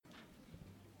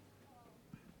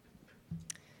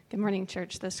Good morning,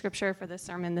 church. The scripture for the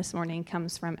sermon this morning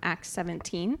comes from Acts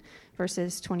 17,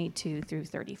 verses 22 through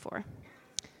 34.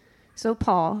 So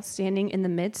Paul, standing in the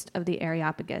midst of the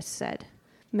Areopagus, said,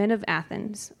 "Men of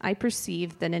Athens, I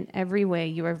perceive that in every way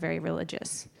you are very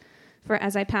religious. For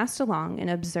as I passed along and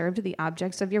observed the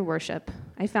objects of your worship,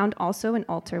 I found also an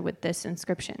altar with this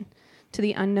inscription, 'To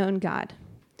the unknown God.'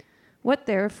 What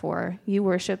therefore you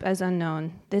worship as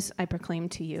unknown, this I proclaim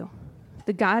to you.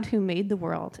 The God who made the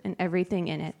world and everything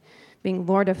in it, being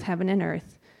Lord of heaven and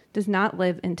earth, does not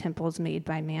live in temples made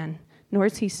by man, nor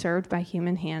is he served by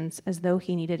human hands as though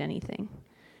he needed anything,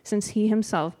 since he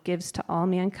himself gives to all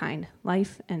mankind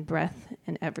life and breath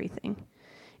and everything.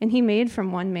 And he made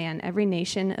from one man every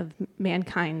nation of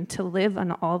mankind to live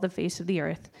on all the face of the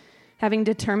earth, having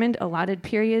determined allotted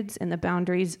periods and the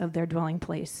boundaries of their dwelling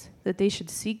place, that they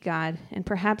should seek God and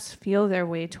perhaps feel their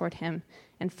way toward him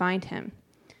and find him.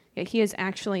 Yet he is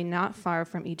actually not far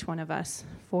from each one of us,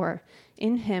 for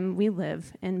in him we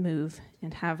live and move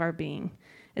and have our being,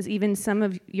 as even some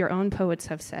of your own poets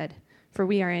have said, for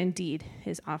we are indeed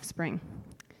his offspring.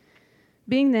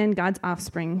 Being then God's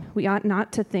offspring, we ought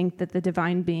not to think that the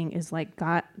divine being is like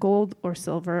God, gold or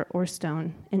silver or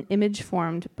stone, an image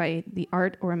formed by the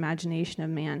art or imagination of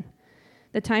man.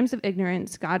 The times of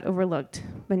ignorance God overlooked,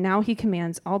 but now he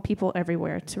commands all people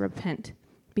everywhere to repent,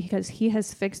 because he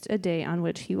has fixed a day on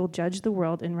which he will judge the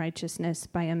world in righteousness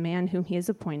by a man whom he has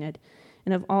appointed,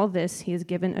 and of all this he has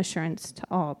given assurance to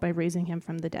all by raising him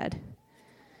from the dead.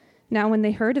 Now when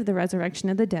they heard of the resurrection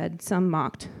of the dead, some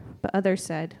mocked, but others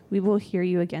said, "We will hear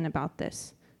you again about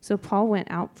this." So Paul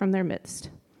went out from their midst.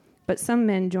 But some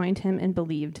men joined him and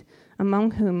believed,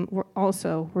 among whom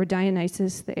were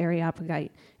Dionysius the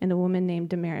Areopagite, and a woman named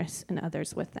Damaris, and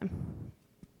others with them.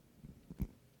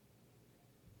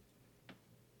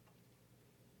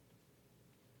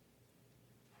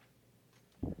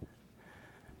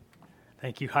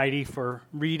 Thank you, Heidi, for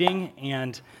reading.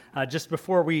 And just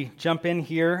before we jump in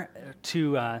here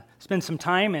to spend some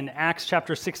time in Acts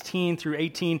chapter 16 through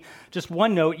 18, just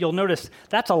one note, you'll notice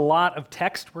that's a lot of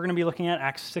text we're going to be looking at,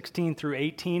 Acts 16 through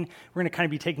 18. We're going to kind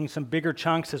of be taking some bigger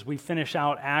chunks as we finish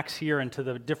out Acts here into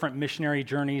the different missionary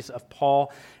journeys of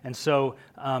Paul. And so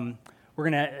we're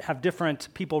going to have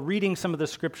different people reading some of the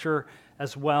scripture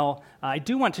as well. I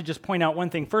do want to just point out one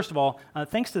thing. First of all,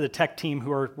 thanks to the tech team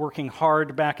who are working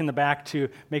hard back in the back to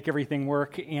make everything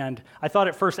work. And I thought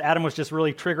at first Adam was just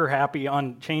really trigger happy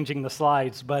on changing the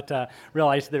slides, but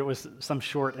realized that it was some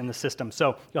short in the system.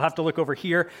 So you'll have to look over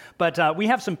here. But we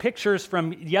have some pictures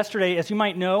from yesterday. As you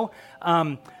might know,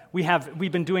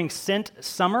 we've been doing Sent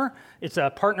Summer. It's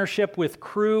a partnership with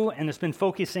Cru, and it's been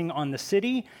focusing on the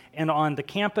city and on the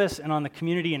campus and on the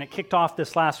community, and it kicked off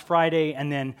this last Friday,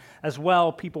 and then as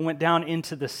well, people went down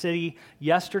into the city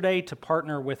yesterday to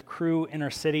partner with Cru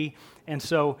Inner City, and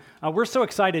so we're so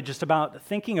excited just about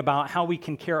thinking about how we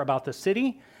can care about the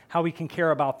city, how we can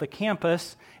care about the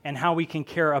campus, and how we can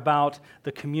care about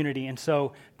the community. And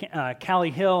so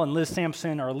Callie Hill and Liz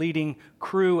Sampson are leading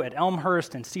Cru at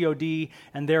Elmhurst and COD,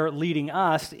 and they're leading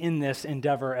us in this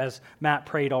endeavor as Matt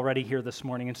prayed already here this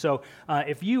morning. And so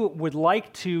if you would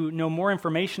like to know more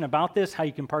information about this, how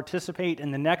you can participate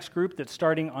in the next group that's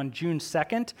starting on June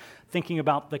 2nd, thinking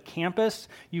about the campus,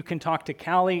 you can talk to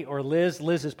Callie or Liz.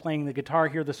 Liz is playing the guitar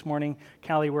here this morning.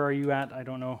 Callie, where are you at? I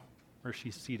don't know where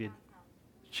she's seated.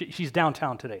 She's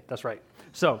downtown today, that's right.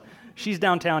 So she's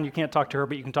downtown, you can't talk to her,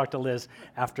 but you can talk to Liz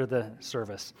after the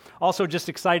service. Also just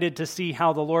excited to see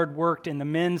how the Lord worked in the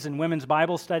men's and women's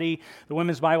Bible study. The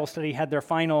women's Bible study had their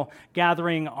final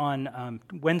gathering on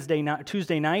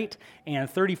Tuesday night, and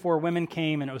 34 women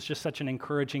came, and it was just such an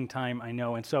encouraging time, I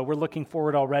know. And so we're looking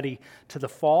forward already to the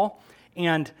fall,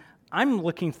 and I'm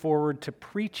looking forward to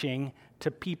preaching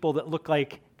to people that look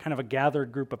like kind of a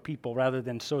gathered group of people rather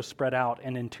than so spread out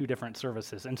and in two different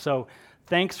services. And so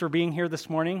thanks for being here this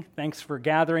morning. Thanks for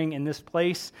gathering in this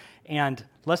place. And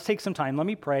let's take some time. Let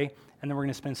me pray, and then we're going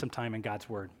to spend some time in God's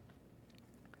Word.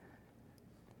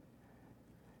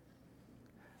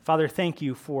 Father, thank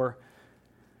you for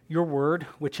your Word,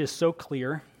 which is so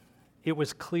clear. It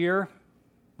was clear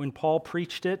when Paul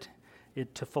preached it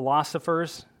to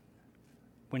philosophers,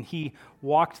 when he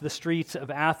walked the streets of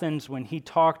Athens, when he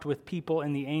talked with people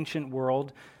in the ancient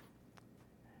world.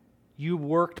 You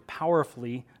worked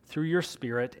powerfully through your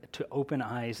Spirit to open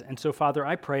eyes. And so, Father,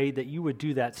 I pray that you would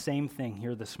do that same thing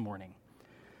here this morning,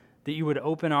 that you would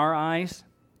open our eyes,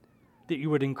 that you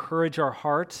would encourage our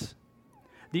hearts,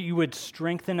 that you would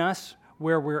strengthen us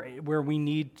where we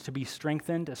need to be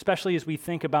strengthened, especially as we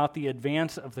think about the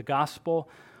advance of the gospel.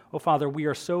 Oh, Father, we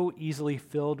are so easily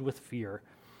filled with fear.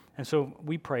 And so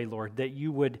we pray, Lord, that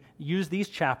you would use these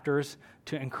chapters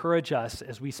to encourage us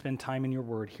as we spend time in your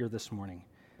word here this morning.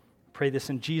 Pray this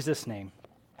in Jesus' name.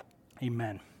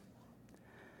 Amen.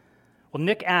 Well,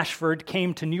 Nick Ashford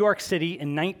came to New York City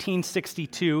in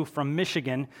 1962 from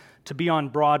Michigan to be on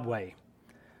Broadway.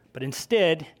 But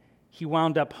instead, he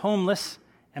wound up homeless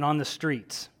and on the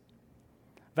streets.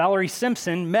 Valerie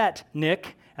Simpson met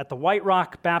Nick at the White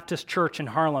Rock Baptist Church in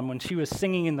Harlem when she was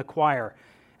singing in the choir.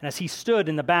 And as he stood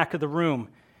in the back of the room,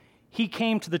 he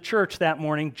came to the church that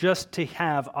morning just to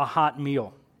have a hot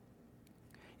meal.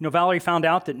 You know, Valerie found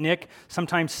out that Nick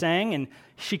sometimes sang, and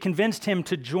she convinced him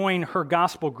to join her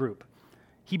gospel group.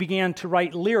 He began to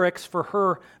write lyrics for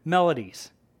her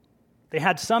melodies. They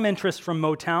had some interest from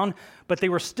Motown, but they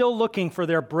were still looking for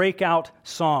their breakout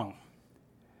song.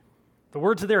 The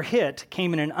words of their hit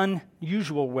came in an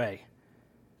unusual way.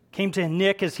 Came to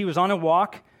Nick as he was on a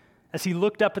walk. As he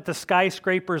looked up at the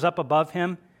skyscrapers up above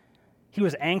him, he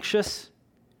was anxious.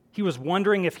 He was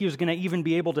wondering if he was going to even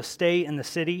be able to stay in the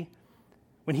city.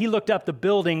 When he looked up, the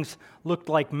buildings looked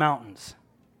like mountains.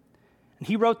 And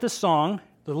he wrote this song,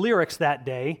 the lyrics that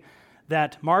day,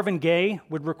 that Marvin Gaye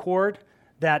would record,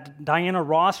 that Diana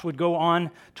Ross would go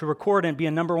on to record and be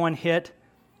a number one hit.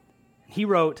 He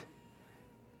wrote,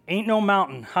 "Ain't no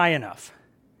mountain high enough,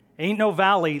 ain't no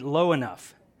valley low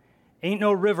enough, ain't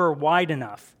no river wide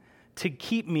enough to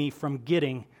keep me from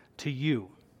getting to you."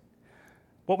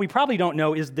 What we probably don't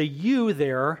know is the you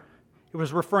there, it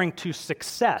was referring to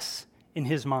success in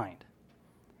his mind.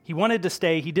 He wanted to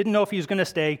stay. He didn't know if he was going to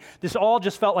stay. This all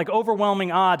just felt like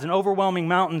overwhelming odds and overwhelming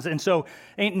mountains, and so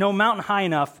ain't no mountain high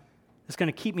enough that's going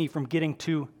to keep me from getting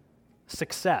to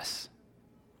success.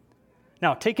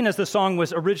 Now, taken as the song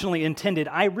was originally intended,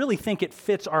 I really think it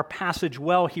fits our passage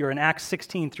well here in Acts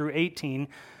 16 through 18,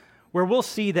 where we'll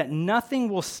see that nothing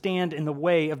will stand in the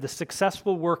way of the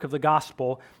successful work of the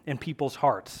gospel in people's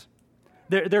hearts.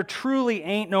 There truly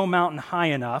ain't no mountain high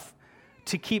enough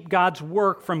to keep God's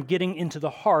work from getting into the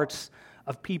hearts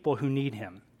of people who need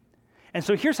him. And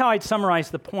so here's how I'd summarize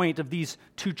the point of these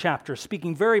two chapters,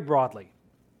 speaking very broadly.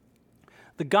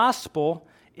 The gospel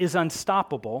is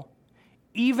unstoppable,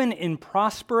 even in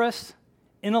prosperous,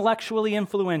 intellectually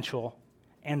influential,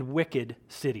 and wicked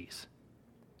cities.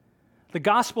 The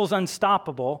gospel is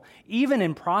unstoppable, even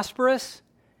in prosperous,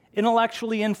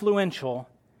 intellectually influential,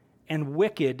 and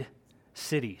wicked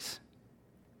cities.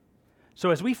 So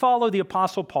as we follow the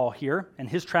Apostle Paul here and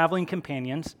his traveling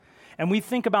companions, and we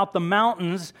think about the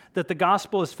mountains that the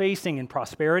gospel is facing in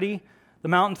prosperity, the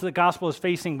mountains that the gospel is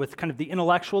facing with kind of the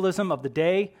intellectualism of the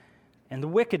day, and the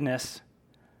wickedness,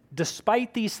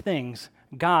 despite these things,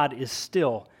 God is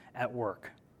still at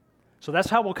work. So that's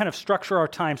how we'll kind of structure our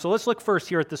time. So let's look first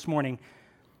here at this morning.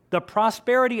 The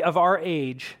prosperity of our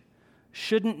age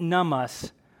shouldn't numb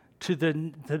us to the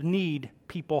need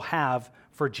people have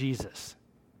for Jesus.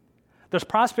 The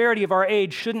prosperity of our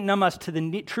age shouldn't numb us to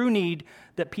the true need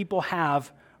that people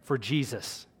have for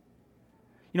Jesus.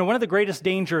 You know, one of the greatest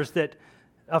dangers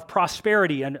of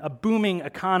prosperity and a booming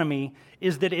economy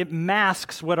is that it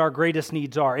masks what our greatest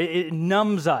needs are. It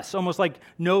numbs us, almost like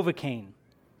Novocaine.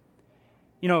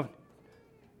 You know,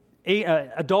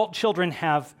 adult children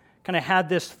have kind of had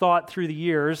this thought through the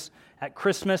years at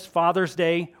Christmas, Father's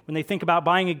Day, when they think about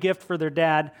buying a gift for their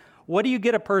dad. What do you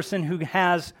get a person who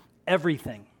has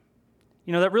everything?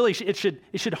 You know, that really, it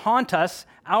should haunt us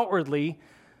outwardly,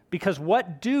 because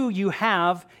what do you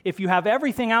have if you have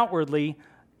everything outwardly,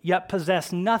 yet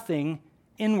possess nothing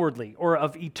inwardly or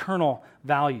of eternal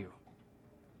value?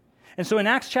 And so in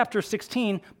Acts chapter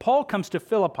 16, Paul comes to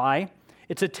Philippi.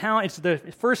 It's a town, it's the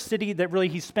first city that really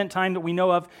he spent time that we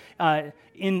know of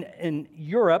in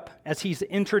Europe as he's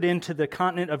entered into the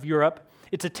continent of Europe.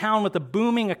 It's a town with a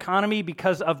booming economy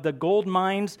because of the gold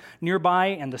mines nearby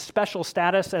and the special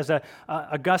status as a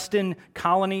Augustan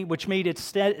colony, which made its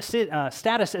status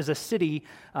as a city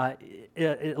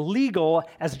legal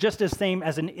as just as same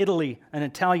as an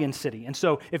Italian city. And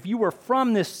so if you were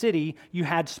from this city, you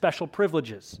had special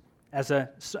privileges as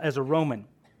a Roman.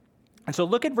 And so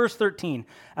look at verse 13,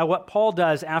 at what Paul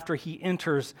does after he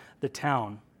enters the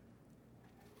town.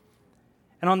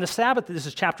 And on the Sabbath, this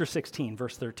is chapter 16,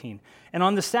 verse 13. And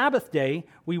on the Sabbath day,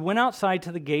 we went outside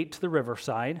to the gate to the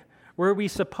riverside, where we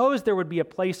supposed there would be a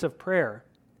place of prayer.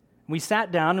 We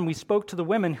sat down and we spoke to the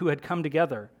women who had come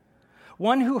together.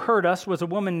 One who heard us was a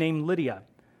woman named Lydia,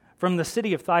 from the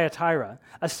city of Thyatira,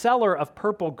 a seller of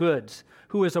purple goods,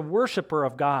 who is a worshiper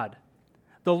of God.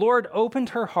 The Lord opened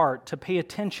her heart to pay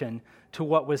attention to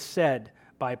what was said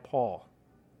by Paul.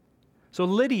 So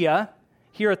Lydia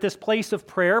here at this place of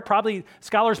prayer. Probably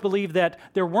scholars believe that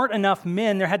there weren't enough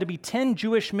men. There had to be 10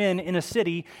 Jewish men in a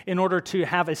city in order to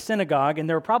have a synagogue, and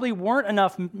there probably weren't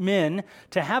enough men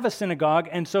to have a synagogue,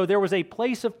 and so there was a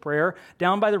place of prayer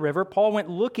down by the river. Paul went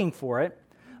looking for it.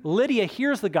 Lydia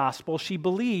hears the gospel. She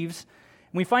believes,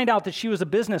 and we find out that she was a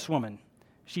businesswoman.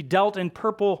 She dealt in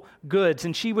purple goods,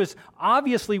 and she was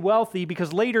obviously wealthy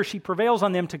because later she prevails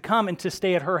on them to come and to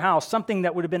stay at her house, something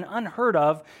that would have been unheard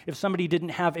of if somebody didn't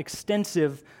have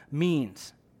extensive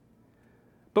means.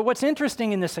 But what's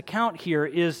interesting in this account here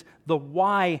is the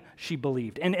why she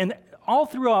believed. And all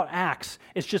throughout Acts,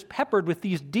 it's just peppered with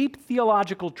these deep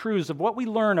theological truths of what we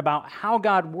learn about how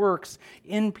God works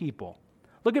in people.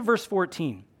 Look at verse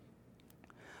 14.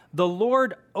 The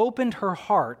Lord opened her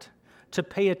heart to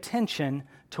pay attention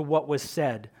to what was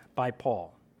said by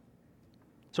Paul.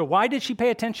 So why did she pay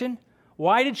attention?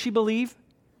 Why did she believe?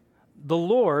 The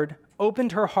Lord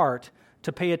opened her heart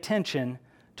to pay attention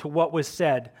to what was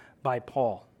said by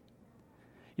Paul.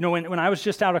 You know, when I was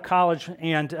just out of college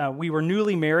and we were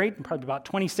newly married, probably about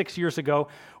 26 years ago,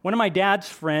 one of my dad's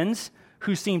friends,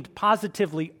 who seemed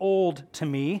positively old to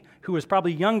me, who was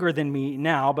probably younger than me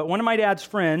now, but one of my dad's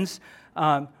friends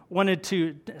wanted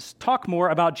to talk more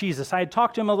about Jesus. I had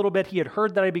talked to him a little bit. He had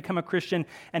heard that I had become a Christian,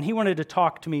 and he wanted to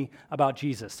talk to me about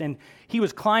Jesus. And he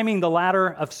was climbing the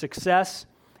ladder of success,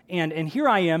 and here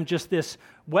I am, just this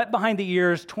wet behind the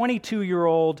ears,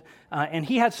 22-year-old, and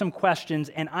he had some questions,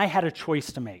 and I had a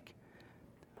choice to make.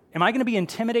 Am I going to be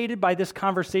intimidated by this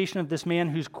conversation of this man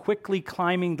who's quickly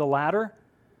climbing the ladder,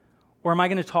 or am I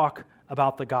going to talk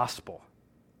about the gospel?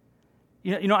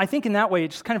 You know, I think in that way,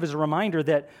 it just kind of is a reminder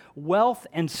that wealth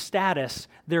and status,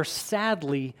 they're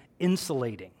sadly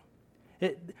insulating.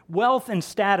 Wealth and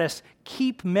status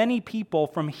keep many people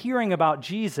from hearing about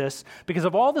Jesus because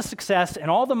of all the success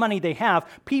and all the money they have.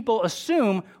 People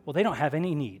assume, well, they don't have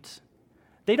any needs.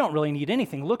 They don't really need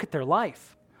anything. Look at their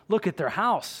life. Look at their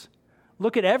house.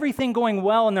 Look at everything going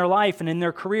well in their life and in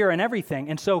their career and everything.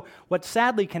 And so what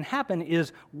sadly can happen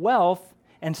is wealth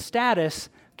and status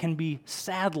can be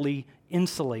sadly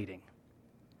insulating.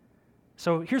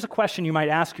 So here's a question you might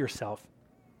ask yourself.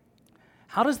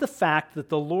 How does the fact that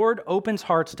the Lord opens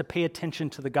hearts to pay attention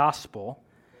to the gospel,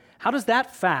 how does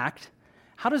that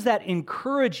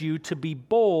encourage you to be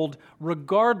bold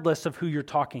regardless of who you're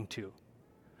talking to?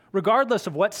 Regardless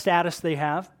of what status they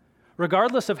have,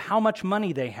 regardless of how much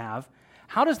money they have,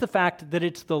 how does the fact that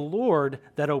it's the Lord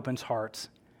that opens hearts,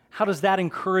 how does that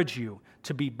encourage you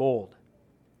to be bold?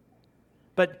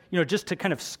 But, you know, just to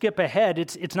kind of skip ahead,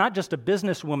 it's not just a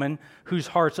businesswoman whose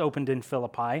heart's opened in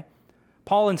Philippi.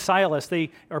 Paul and Silas,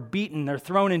 they are beaten, they're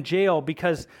thrown in jail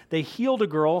because they healed a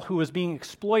girl who was being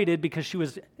exploited because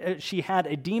she had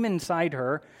a demon inside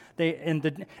her. And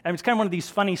it's kind of one of these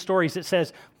funny stories. It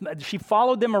says she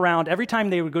followed them around every time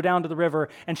they would go down to the river,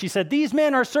 and she said, "These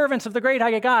men are servants of the great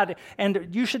high God, and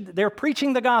they're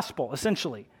preaching the gospel,"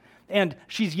 essentially. And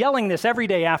she's yelling this every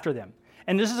day after them.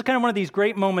 And this is kind of one of these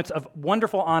great moments of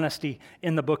wonderful honesty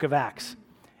in the book of Acts.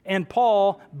 And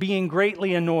Paul, being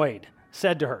greatly annoyed,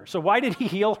 said to her, so why did he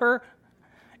heal her?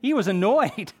 He was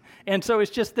annoyed. And so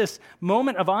it's just this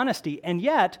moment of honesty. And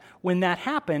yet, when that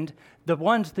happened, the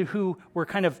ones who were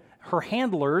kind of her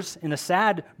handlers in a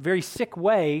sad, very sick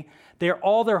way,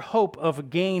 all their hope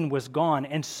of gain was gone.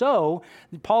 And so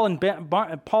Paul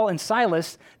and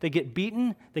Silas, they get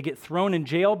beaten, they get thrown in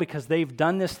jail because they've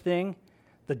done this thing.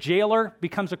 The jailer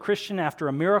becomes a Christian after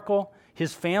a miracle.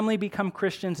 His family become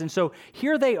Christians. And so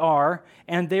here they are,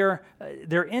 and they're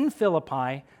in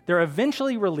Philippi. They're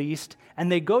eventually released, and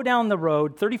they go down the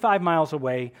road 35 miles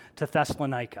away to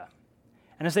Thessalonica.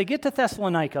 And as they get to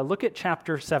Thessalonica, look at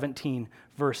chapter 17,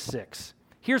 verse 6.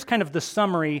 Here's kind of the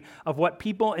summary of what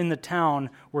people in the town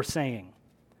were saying.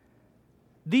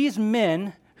 These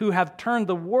men who have turned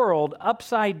the world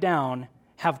upside down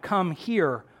have come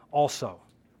here also.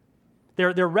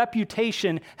 Their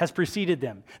reputation has preceded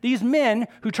them. These men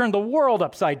who turned the world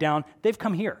upside down, they've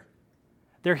come here.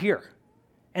 They're here.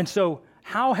 And so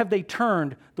how have they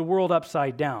turned the world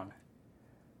upside down?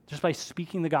 Just by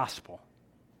speaking the gospel.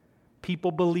 People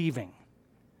believing,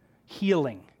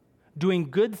 healing,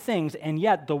 doing good things, and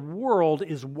yet the world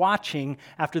is watching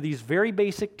after these very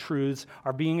basic truths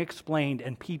are being explained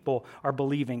and people are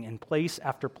believing in place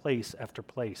after place after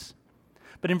place.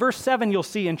 But in verse 7, you'll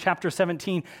see in chapter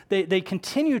 17, they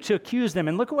continue to accuse them.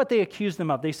 And look at what they accuse them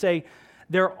of. They say,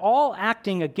 they're all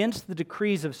acting against the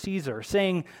decrees of Caesar,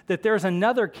 saying that there's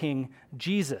another king,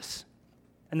 Jesus.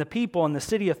 And the people and the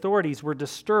city authorities were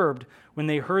disturbed when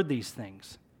they heard these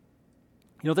things.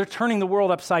 You know, they're turning the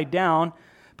world upside down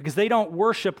because they don't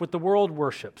worship what the world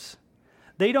worships.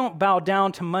 They don't bow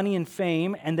down to money and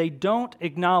fame, and they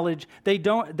acknowledge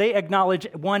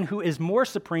one who is more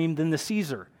supreme than the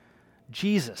Caesar,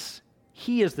 Jesus.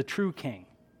 He is the true king.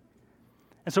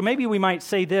 And so maybe we might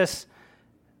say this,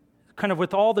 kind of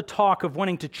with all the talk of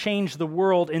wanting to change the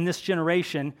world in this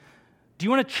generation. Do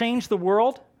you want to change the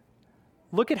world?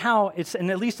 Look at how it's, and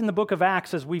at least in the book of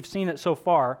Acts, as we've seen it so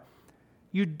far,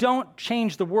 you don't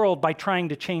change the world by trying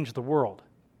to change the world.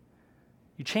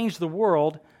 You change the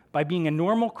world by being a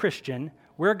normal Christian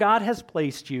where God has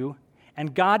placed you,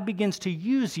 and God begins to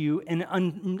use you in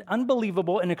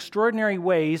unbelievable and extraordinary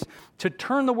ways to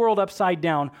turn the world upside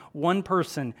down, one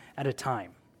person at a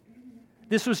time.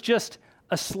 This was just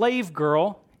a slave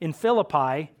girl in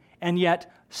Philippi, and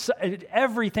yet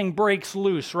everything breaks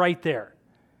loose right there.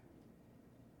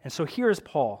 And so here's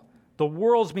Paul. The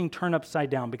world's being turned upside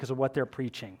down because of what they're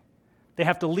preaching. They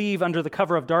have to leave under the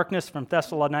cover of darkness from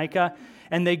Thessalonica,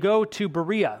 and they go to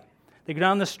Berea. They go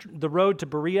down the road to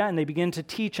Berea, and they begin to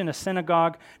teach in a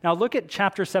synagogue. Now look at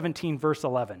chapter 17, verse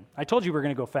 11. I told you we were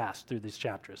going to go fast through these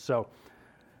chapters, so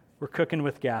we're cooking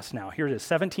with gas now. Here it is,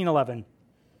 17:11.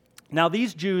 Now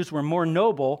these Jews were more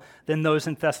noble than those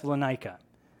in Thessalonica.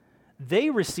 They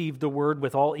received the word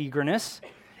with all eagerness,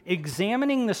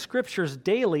 examining the scriptures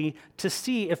daily to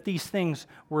see if these things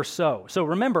were so. So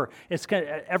remember,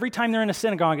 every time they're in a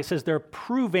synagogue, it says they're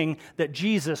proving that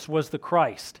Jesus was the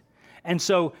Christ. And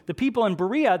so the people in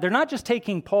Berea, they're not just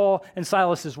taking Paul and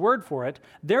Silas's word for it,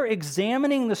 they're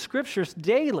examining the scriptures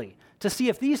daily to see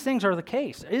if these things are the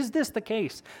case. Is this the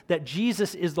case that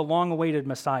Jesus is the long-awaited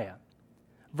Messiah?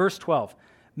 Verse 12,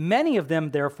 many of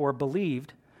them therefore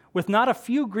believed, with not a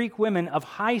few Greek women of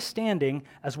high standing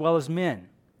as well as men.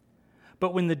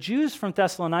 But when the Jews from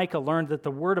Thessalonica learned that the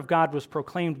word of God was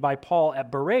proclaimed by Paul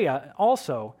at Berea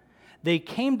also, they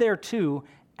came there too,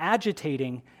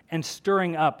 agitating and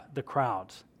stirring up the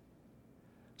crowds.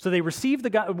 So they received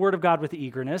the word of God with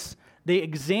eagerness. They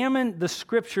examine the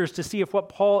scriptures to see if what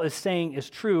Paul is saying is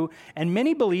true. And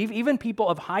many believe, even people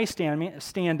of high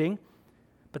standing,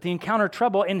 but they encounter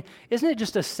trouble. And isn't it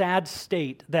just a sad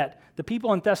state that the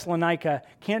people in Thessalonica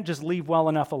can't just leave well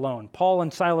enough alone? Paul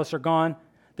and Silas are gone.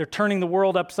 They're turning the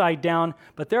world upside down,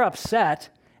 but they're upset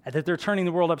that they're turning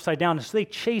the world upside down. So they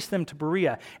chase them to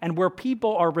Berea. And where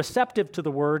people are receptive to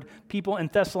the word, people in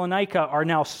Thessalonica are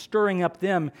now stirring up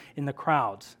them in the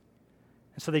crowds.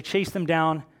 And so they chase them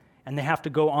down, and they have to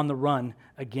go on the run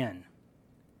again.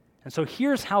 And so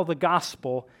here's how the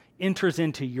gospel enters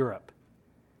into Europe.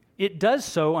 It does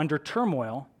so under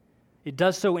turmoil. It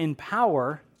does so in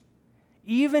power,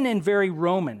 even in very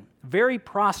Roman, very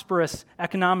prosperous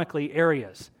economically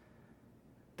areas.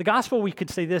 The gospel, we could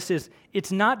say this, is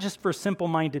it's not just for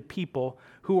simple-minded people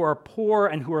who are poor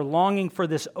and who are longing for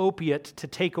this opiate to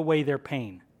take away their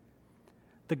pain.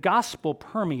 The gospel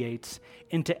permeates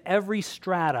into every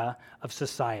strata of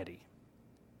society.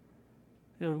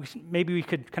 Maybe we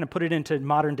could kind of put it into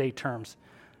modern-day terms.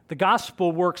 The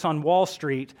gospel works on Wall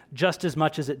Street just as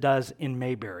much as it does in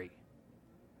Mayberry.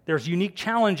 There's unique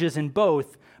challenges in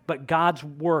both, but God's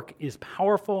work is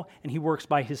powerful, and he works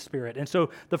by his Spirit. And so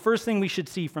the first thing we should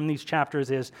see from these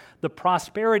chapters is the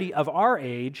prosperity of our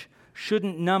age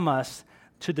shouldn't numb us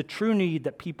to the true need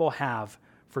that people have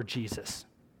for Jesus.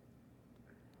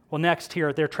 Well, next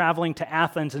here, they're traveling to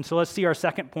Athens, and so let's see our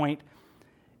second point.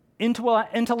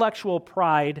 Intellectual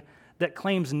pride that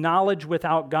claims knowledge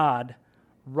without God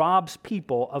robs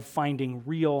people of finding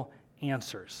real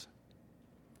answers.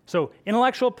 So,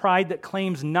 intellectual pride that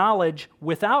claims knowledge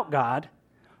without God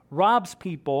robs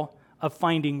people of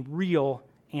finding real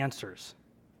answers.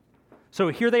 So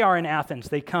here they are in Athens.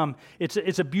 They come.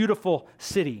 It's a beautiful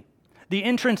city. The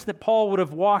entrance that Paul would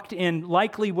have walked in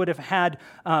likely would have had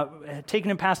taken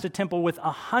him past a temple with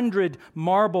 100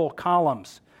 marble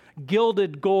columns,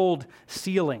 gilded gold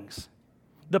ceilings.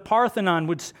 The Parthenon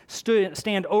would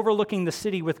stand overlooking the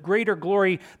city with greater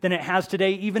glory than it has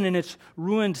today, even in its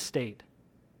ruined state.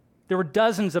 There were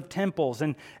dozens of temples,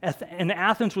 and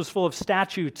Athens was full of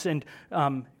statues and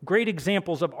great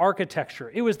examples of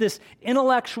architecture. It was this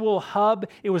intellectual hub.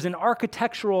 It was an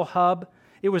architectural hub.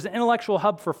 It was an intellectual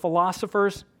hub for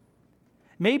philosophers.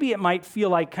 Maybe it might feel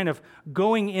like kind of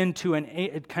going into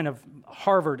a kind of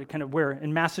Harvard, kind of where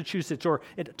in Massachusetts, or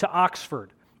to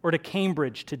Oxford, or to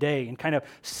Cambridge today, and kind of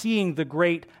seeing the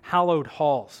great hallowed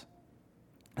halls.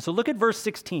 So look at verse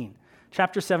 16,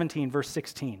 chapter 17, verse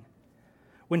 16.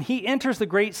 When he enters the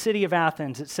great city of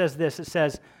Athens, it says this, it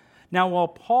says, "Now while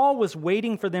Paul was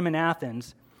waiting for them in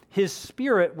Athens, his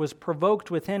spirit was provoked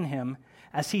within him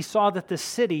as he saw that the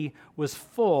city was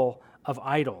full of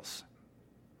idols."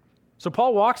 So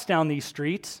Paul walks down these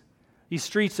streets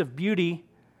of beauty,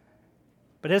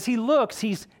 But as he looks,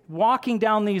 he's walking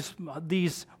down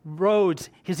these roads,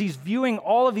 as he's viewing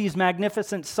all of these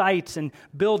magnificent sights and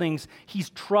buildings,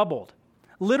 he's troubled.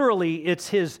 Literally, it's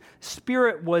his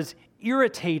spirit was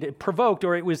irritated, provoked,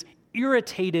 or it was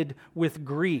irritated with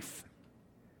grief.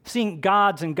 Seeing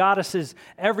gods and goddesses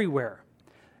everywhere.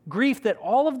 Grief that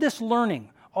all of this learning,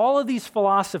 all of these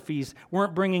philosophies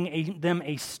weren't bringing them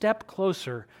a step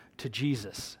closer to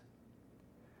Jesus.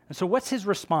 And so what's his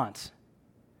response?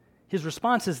 His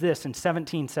response is this in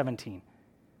 17:17.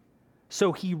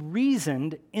 So he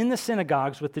reasoned in the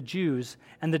synagogues with the Jews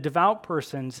and the devout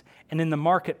persons and in the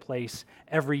marketplace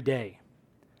every day.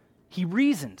 He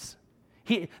reasons.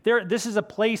 This is a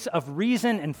place of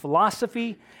reason and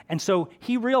philosophy, and so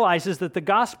he realizes that the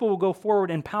gospel will go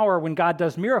forward in power when God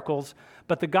does miracles,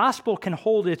 but the gospel can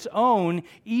hold its own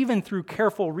even through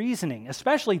careful reasoning,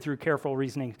 especially through careful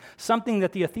reasoning, something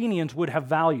that the Athenians would have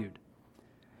valued.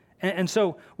 And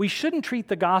so we shouldn't treat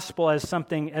the gospel as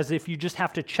something as if you just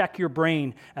have to check your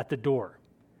brain at the door.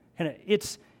 And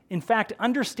it's, in fact,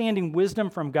 understanding wisdom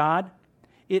from God.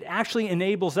 It actually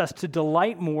enables us to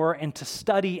delight more and to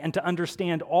study and to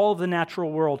understand all of the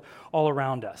natural world all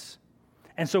around us.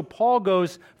 And so Paul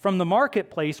goes from the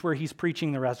marketplace where he's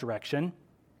preaching the resurrection,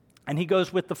 and he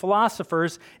goes with the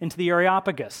philosophers into the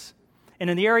Areopagus. And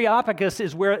in the Areopagus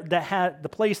is where the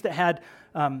place that had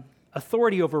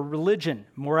authority over religion,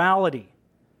 morality.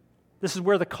 This is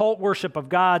where the cult worship of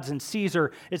gods and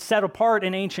Caesar, it's set apart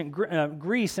in ancient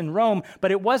Greece and Rome, but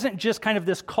it wasn't just kind of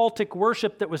this cultic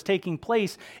worship that was taking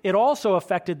place. It also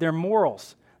affected their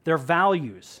morals, their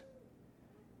values,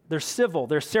 their civil,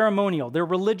 their ceremonial, their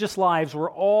religious lives were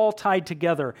all tied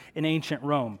together in ancient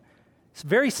Rome. It's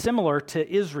very similar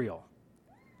to Israel,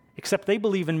 except they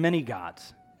believe in many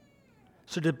gods.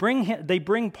 So they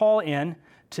bring Paul in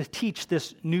to teach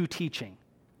this new teaching.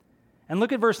 And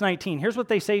look at verse 19. Here's what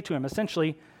they say to him.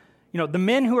 Essentially, the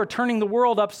men who are turning the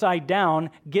world upside down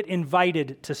get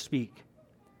invited to speak.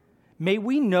 May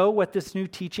we know what this new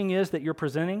teaching is that you're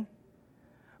presenting?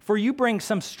 For you bring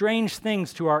some strange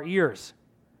things to our ears.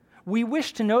 We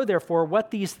wish to know, therefore,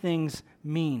 what these things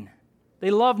mean.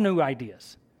 They love new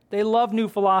ideas. They love new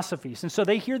philosophies. And so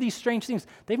they hear these strange things.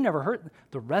 They've never heard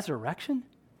the resurrection.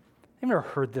 They've never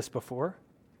heard this before.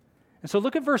 And so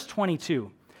look at verse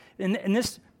 22. And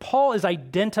this, Paul is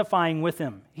identifying with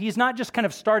him. He's not just kind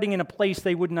of starting in a place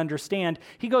they wouldn't understand.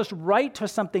 He goes right to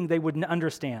something they wouldn't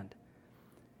understand.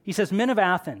 He says, Men of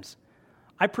Athens,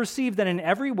 I perceive that in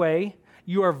every way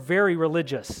you are very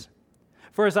religious.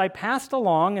 For as I passed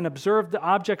along and observed the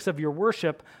objects of your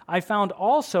worship, I found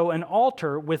also an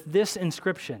altar with this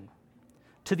inscription,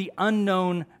 To the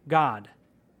unknown God.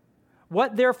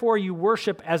 What therefore you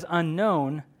worship as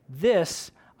unknown,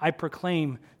 this I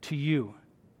proclaim to you.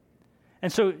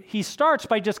 And so he starts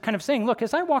by just kind of saying, look,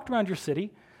 as I walked around your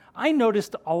city, I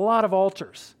noticed a lot of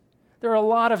altars. There are a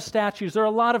lot of statues. There are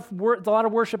a lot of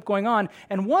worship going on.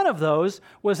 And one of those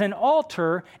was an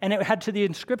altar, and it had the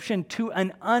inscription, To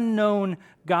an unknown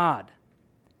God.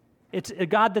 It's a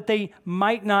God that they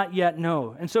might not yet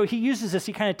know. And so he uses this,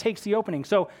 he kind of takes the opening.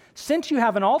 So since you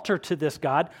have an altar to this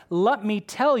God, let me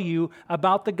tell you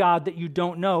about the God that you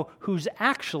don't know, who's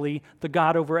actually the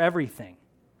God over everything.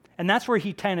 And that's where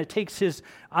he kind of takes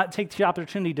the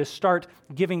opportunity to start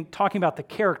talking about the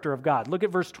character of God. Look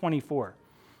at verse 24.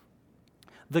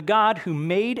 The God who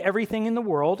made everything in the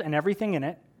world and everything in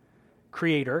it,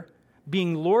 creator,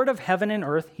 being Lord of heaven and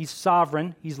earth, he's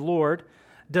sovereign, he's Lord,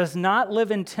 does not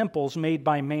live in temples made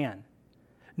by man,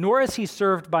 nor is he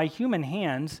served by human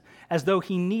hands as though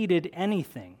he needed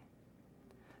anything,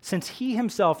 since he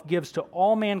himself gives to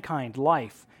all mankind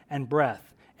life and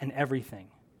breath and everything.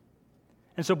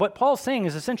 And so what Paul's saying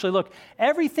is essentially, look,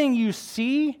 everything you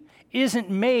see isn't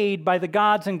made by the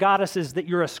gods and goddesses that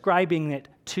you're ascribing it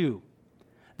to.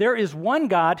 There is one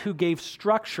God who gave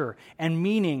structure and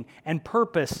meaning and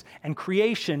purpose and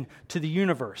creation to the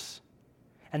universe.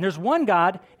 And there's one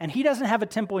God, and he doesn't have a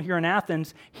temple here in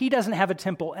Athens. He doesn't have a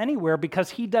temple anywhere because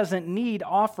he doesn't need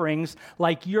offerings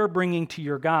like you're bringing to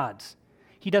your gods.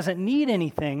 He doesn't need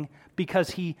anything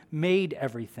because he made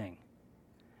everything.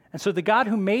 And so the God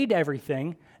who made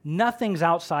everything, nothing's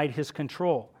outside his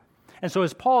control. And so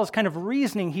as Paul is kind of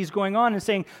reasoning, he's going on and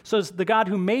saying, so as the God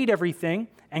who made everything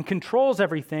and controls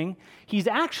everything, he's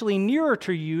actually nearer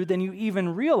to you than you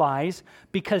even realize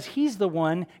because he's the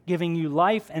one giving you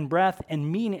life and breath and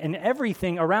meaning and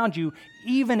everything around you,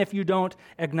 even if you don't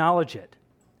acknowledge it.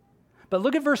 But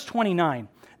look at verse 29.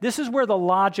 This is where the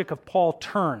logic of Paul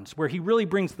turns, where he really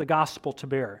brings the gospel to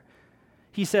bear.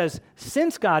 He says,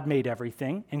 since God made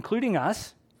everything, including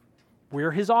us,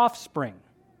 we're his offspring.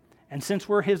 And since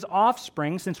we're his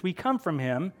offspring, since we come from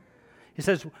him, He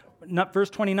says, verse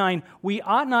 29, we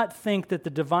ought not think that the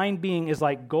divine being is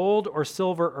like gold or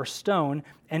silver or stone,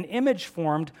 an image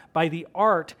formed by the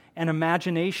art and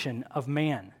imagination of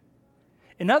man.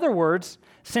 In other words,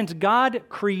 since God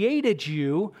created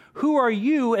you, who are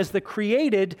you as the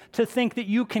created to think that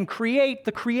you can create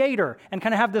the creator and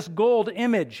kind of have this gold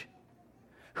image?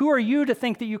 Who are you to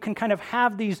think that you can kind of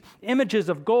have these images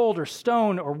of gold or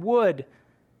stone or wood?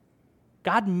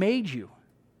 God made you.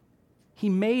 He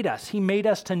made us. He made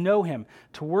us to know him,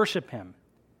 to worship him.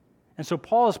 And so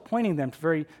Paul is pointing them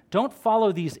to don't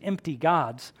follow these empty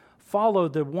gods. Follow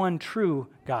the one true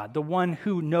God, the one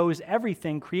who knows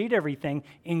everything, create everything,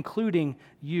 including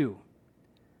you.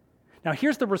 Now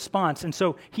here's the response. And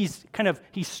so he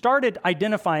started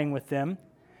identifying with them.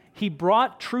 He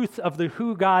brought truth of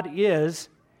who God is.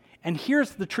 And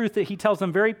here's the truth that he tells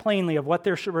them very plainly of what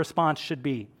their response should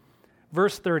be.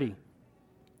 Verse 30.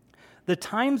 The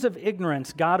times of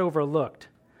ignorance God overlooked,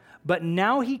 but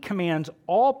now he commands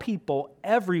all people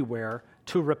everywhere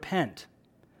to repent,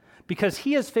 because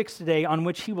he has fixed a day on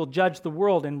which he will judge the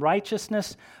world in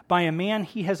righteousness by a man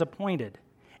he has appointed.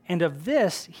 And of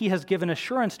this he has given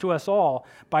assurance to us all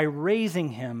by raising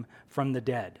him from the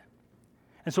dead.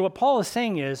 And so what Paul is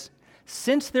saying is,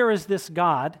 since there is this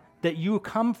God that you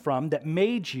come from, that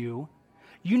made you,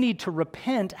 you need to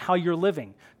repent how you're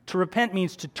living. To repent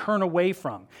means to turn away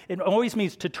from. It always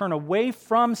means to turn away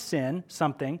from sin,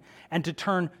 something, and to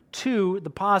turn to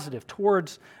the positive,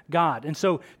 towards God. And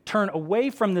so turn away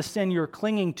from the sin you're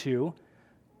clinging to,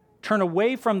 turn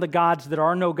away from the gods that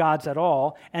are no gods at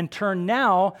all, and turn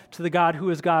now to the God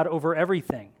who is God over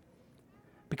everything.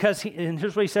 And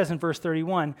here's what he says in verse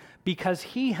 31, because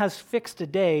he has fixed a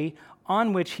day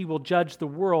on which he will judge the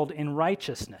world in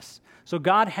righteousness. So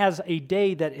God has a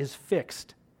day that is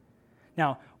fixed.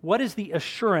 Now, what is the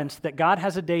assurance that God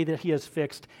has a day that he has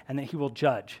fixed and that he will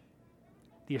judge?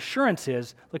 The assurance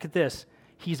is, look at this,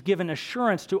 he's given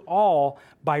assurance to all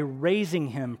by raising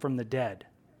him from the dead.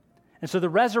 And so the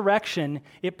resurrection,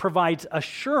 it provides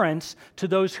assurance to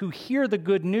those who hear the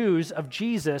good news of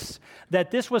Jesus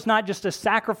that this was not just a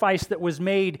sacrifice that was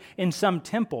made in some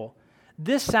temple.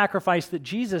 This sacrifice that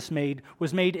Jesus made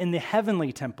was made in the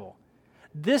heavenly temple.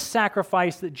 This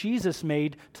sacrifice that Jesus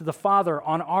made to the Father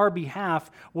on our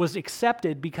behalf was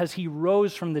accepted because he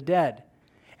rose from the dead.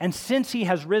 And since he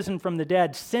has risen from the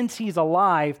dead, since he's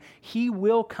alive, he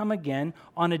will come again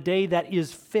on a day that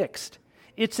is fixed.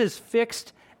 It's as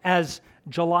fixed as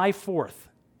July 4th.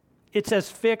 It's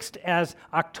as fixed as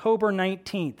October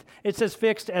 19th. It's as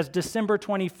fixed as December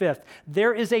 25th.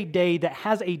 There is a day that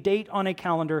has a date on a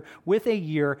calendar with a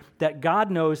year that God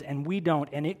knows and we don't.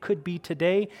 And it could be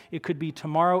today, it could be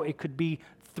tomorrow, it could be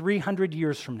 300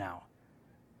 years from now.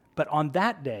 But on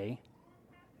that day,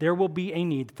 there will be a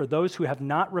need. For those who have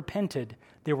not repented,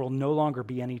 there will no longer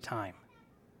be any time.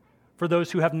 For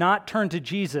those who have not turned to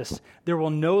Jesus, there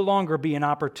will no longer be an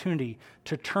opportunity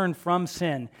to turn from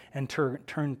sin and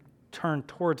turn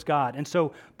towards God. And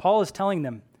so Paul is telling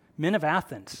them, men of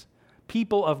Athens,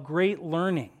 people of great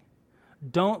learning,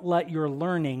 don't let your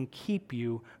learning keep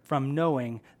you from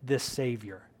knowing this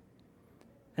Savior.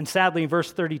 And sadly, in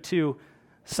verse 32,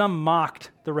 some mocked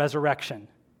the resurrection.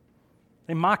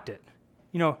 They mocked it.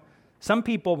 Some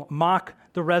people mock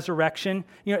the resurrection.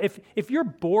 If you're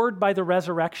bored by the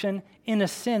resurrection, in a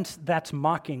sense, that's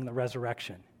mocking the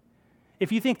resurrection.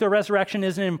 If you think the resurrection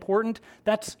isn't important,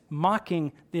 that's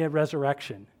mocking the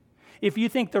resurrection. If you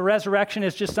think the resurrection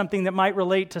is just something that might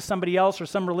relate to somebody else or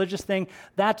some religious thing,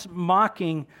 that's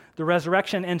mocking the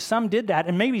resurrection. And some did that,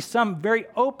 and maybe some very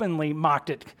openly mocked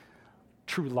it.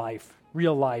 True life,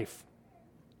 real life.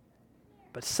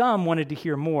 But some wanted to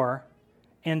hear more,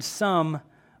 and some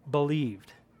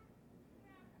believed.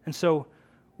 And so,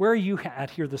 where are you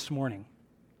at here this morning?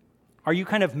 Are you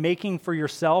kind of making for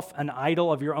yourself an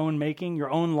idol of your own making, your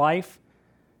own life?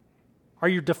 Are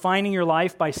you defining your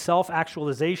life by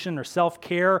self-actualization or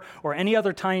self-care or any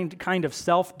other kind of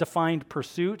self-defined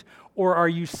pursuit? Or are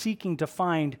you seeking to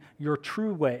find your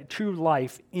true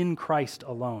life in Christ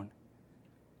alone?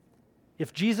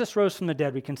 If Jesus rose from the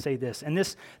dead, we can say this. And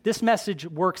this message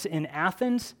works in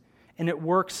Athens, and it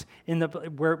works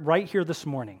right here this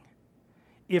morning.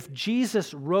 If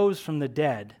Jesus rose from the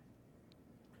dead,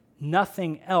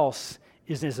 nothing else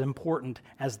is as important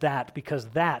as that, because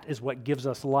that is what gives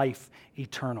us life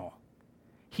eternal.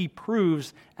 He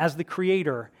proves as the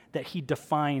Creator that he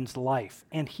defines life,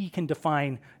 and he can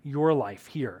define your life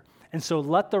here. And so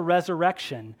let the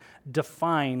resurrection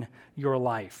define your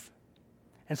life.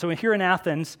 And so here in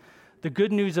Athens, the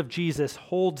good news of Jesus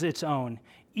holds its own,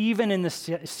 even in the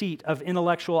seat of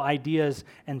intellectual ideas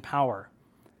and power.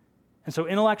 And And so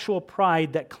intellectual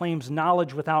pride that claims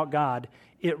knowledge without God,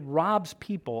 it robs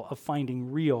people of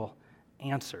finding real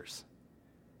answers.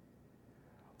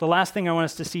 The last thing I want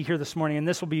us to see here this morning, and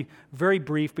this will be very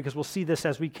brief because we'll see this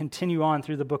as we continue on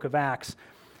through the book of Acts.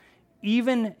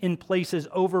 Even in places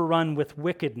overrun with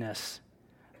wickedness,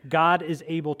 God is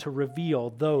able to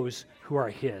reveal those who are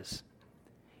his.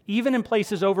 Even in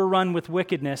places overrun with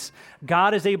wickedness,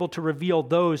 God is able to reveal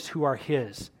those who are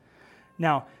his.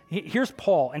 Now, here's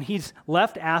Paul, and he's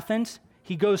left Athens.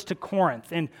 He goes to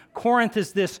Corinth, and Corinth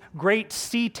is this great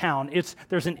sea town.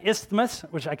 There's an isthmus,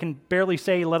 which I can barely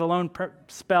say, let alone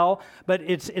spell, but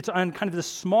it's on kind of this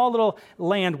small little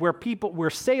land where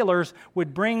sailors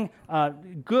would bring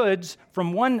goods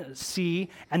from one sea,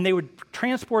 and they would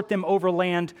transport them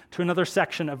overland to another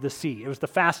section of the sea. It was the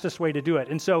fastest way to do it.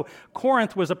 And so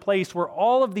Corinth was a place where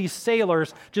all of these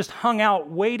sailors just hung out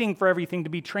waiting for everything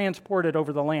to be transported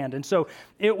over the land. And so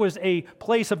it was a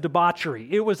place of debauchery.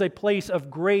 It was a place of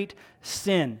great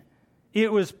sin.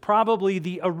 It was probably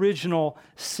the original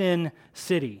sin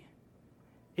city.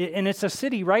 And it's a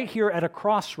city right here at a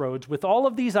crossroads with all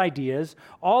of these ideas,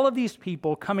 all of these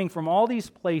people coming from all these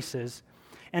places.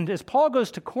 And as Paul goes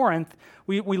to Corinth,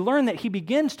 we learn that he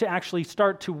begins to actually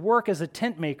start to work as a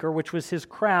tent maker, which was his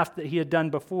craft that he had done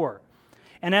before.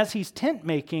 And as he's tent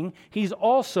making, he's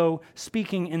also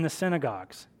speaking in the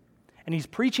synagogues. And he's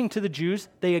preaching to the Jews.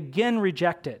 They again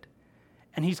reject it.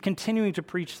 And he's continuing to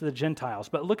preach to the Gentiles.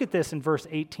 But look at this in verse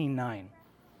 18:9.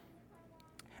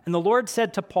 And the Lord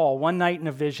said to Paul one night in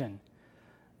a vision,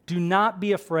 "Do not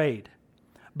be afraid,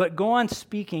 but go on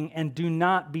speaking and do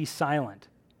not be silent.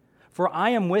 For I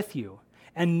am with you,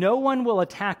 and no one will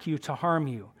attack you to harm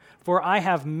you. For I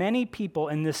have many people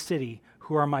in this city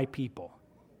who are my people."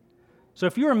 So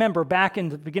if you remember back in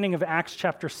the beginning of Acts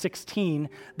chapter 16,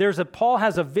 Paul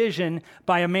has a vision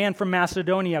by a man from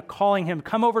Macedonia calling him,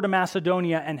 "Come over to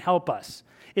Macedonia and help us."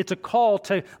 It's a call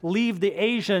to leave the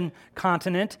Asian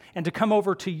continent and to come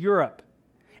over to Europe.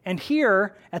 And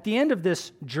here, at the end of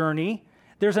this journey,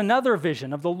 there's another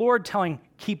vision of the Lord telling,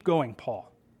 "Keep going, Paul.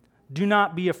 Do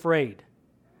not be afraid."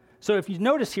 So if you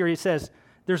notice here, he says,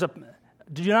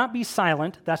 "Do not be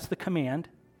silent," that's the command.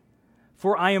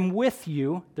 "For I am with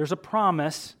you," there's a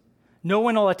promise. "No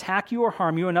one will attack you or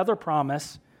harm you," another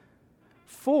promise.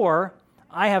 "For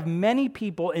I have many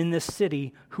people in this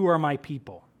city who are my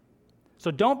people."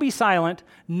 So don't be silent.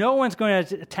 No one's going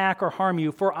to attack or harm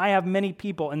you, for I have many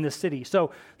people in this city. So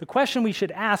the question we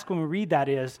should ask when we read that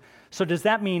is, so does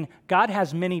that mean God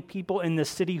has many people in this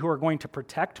city who are going to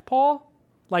protect Paul?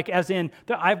 Like as in,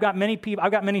 I've got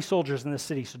many soldiers in this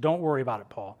city, so don't worry about it,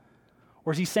 Paul.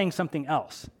 Or is he saying something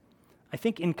else? I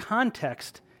think in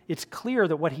context, it's clear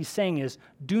that what he's saying is,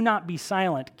 do not be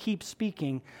silent, keep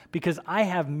speaking, because I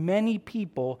have many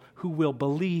people who will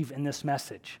believe in this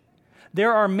message.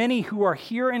 There are many who are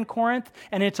here in Corinth,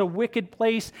 and it's a wicked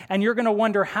place, and you're going to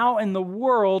wonder, how in the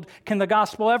world can the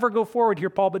gospel ever go forward here,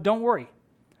 Paul? But don't worry.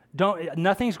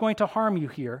 Nothing's going to harm you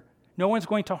here. No one's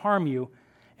going to harm you,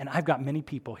 and I've got many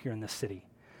people here in this city.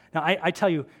 Now, I tell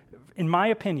you, in my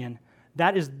opinion,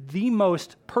 that is the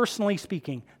most, personally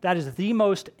speaking, that is the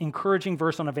most encouraging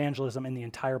verse on evangelism in the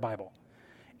entire Bible.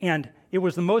 And it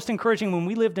was the most encouraging when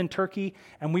we lived in Turkey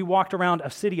and we walked around a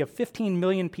city of 15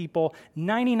 million people.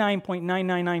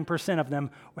 99.999% of them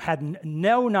had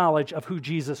no knowledge of who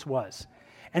Jesus was.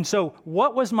 And so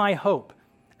what was my hope?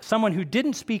 Someone who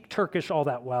didn't speak Turkish all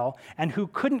that well and who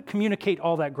couldn't communicate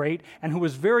all that great and who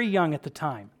was very young at the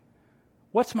time.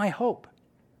 What's my hope?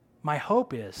 My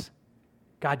hope is,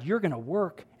 God, you're going to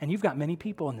work, and you've got many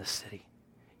people in this city.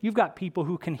 You've got people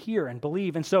who can hear and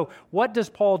believe. And so what does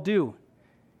Paul do?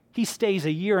 He stays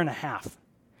 1.5 years,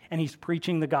 and he's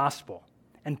preaching the gospel.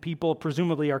 And people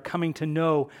presumably are coming to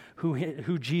know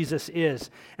who Jesus is.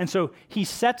 And so he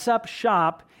sets up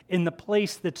shop in the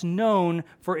place that's known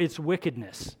for its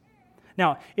wickedness.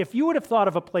 Now, if you would have thought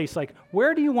of a place like,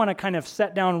 where do you want to kind of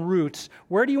set down roots?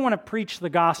 Where do you want to preach the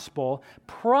gospel?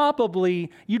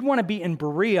 Probably you'd want to be in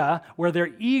Berea, where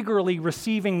they're eagerly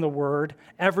receiving the word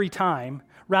every time,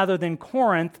 rather than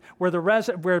Corinth,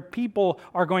 where people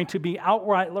are going to be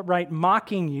outright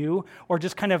mocking you or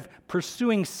just kind of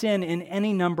pursuing sin in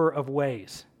any number of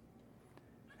ways.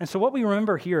 And so what we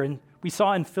remember here, and we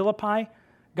saw in Philippi,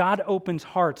 God opens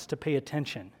hearts to pay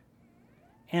attention.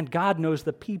 And God knows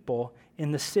the people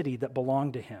in the city that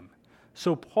belong to him.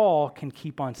 So Paul can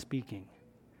keep on speaking.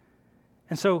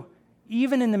 And so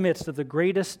even in the midst of the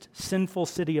greatest sinful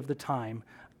city of the time,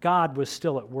 God was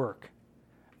still at work.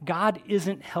 God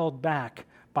isn't held back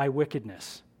by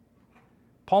wickedness.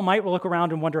 Paul might look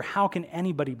around and wonder, how can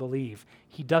anybody believe?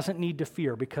 He doesn't need to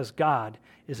fear because God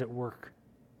is at work.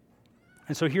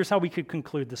 And so here's how we could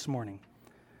conclude this morning.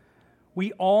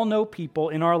 We all know people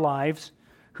in our lives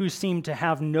who seem to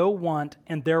have no want,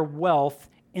 and their wealth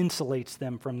insulates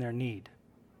them from their need.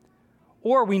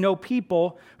 Or we know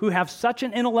people who have such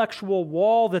an intellectual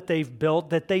wall that they've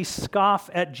built that they scoff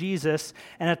at Jesus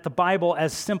and at the Bible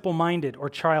as simple-minded or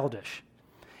childish.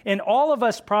 And all of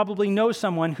us probably know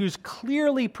someone who's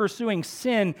clearly pursuing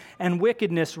sin and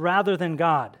wickedness rather than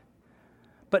God.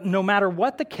 But no matter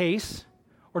what the case,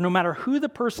 or no matter who the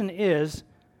person is,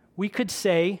 we could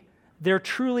say there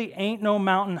truly ain't no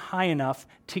mountain high enough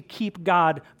to keep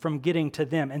God from getting to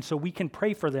them. And so we can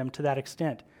pray for them to that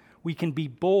extent. We can be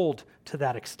bold to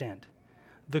that extent.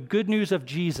 The good news of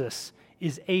Jesus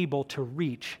is able to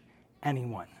reach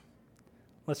anyone.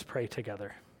 Let's pray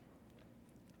together.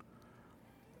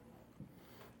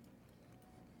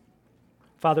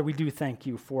 Father, we do thank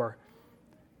you for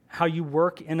how you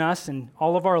work in us and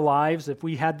all of our lives. If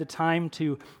we had the time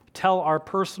to tell our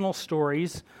personal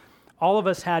stories, all of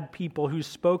us had people who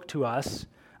spoke to us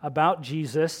about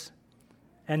Jesus,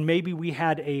 and maybe we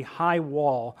had a high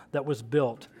wall that was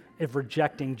built of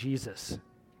rejecting Jesus.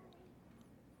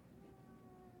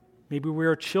 Maybe we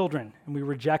were children and we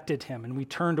rejected him and we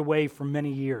turned away for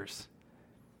many years.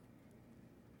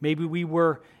 Maybe we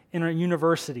were in a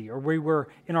university or we were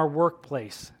in our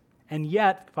workplace. And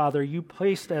yet, Father, you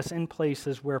placed us in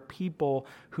places where people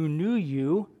who knew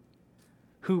you,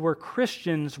 who were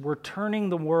Christians, were turning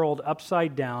the world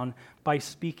upside down by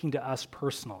speaking to us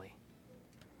personally.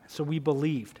 So we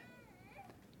believed.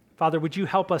 Father, would you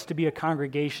help us to be a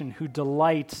congregation who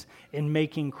delights in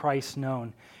making Christ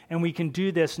known? And we can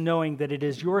do this knowing that it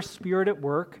is your Spirit at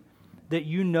work, that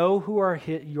you know who are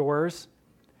yours.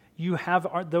 You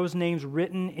have those names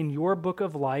written in your book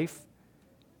of life.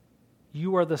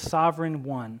 You are the sovereign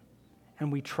one,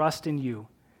 and we trust in you.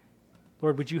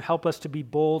 Lord, would you help us to be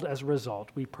bold as a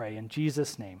result, we pray. In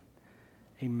Jesus' name,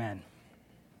 amen.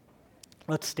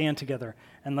 Let's stand together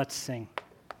and let's sing.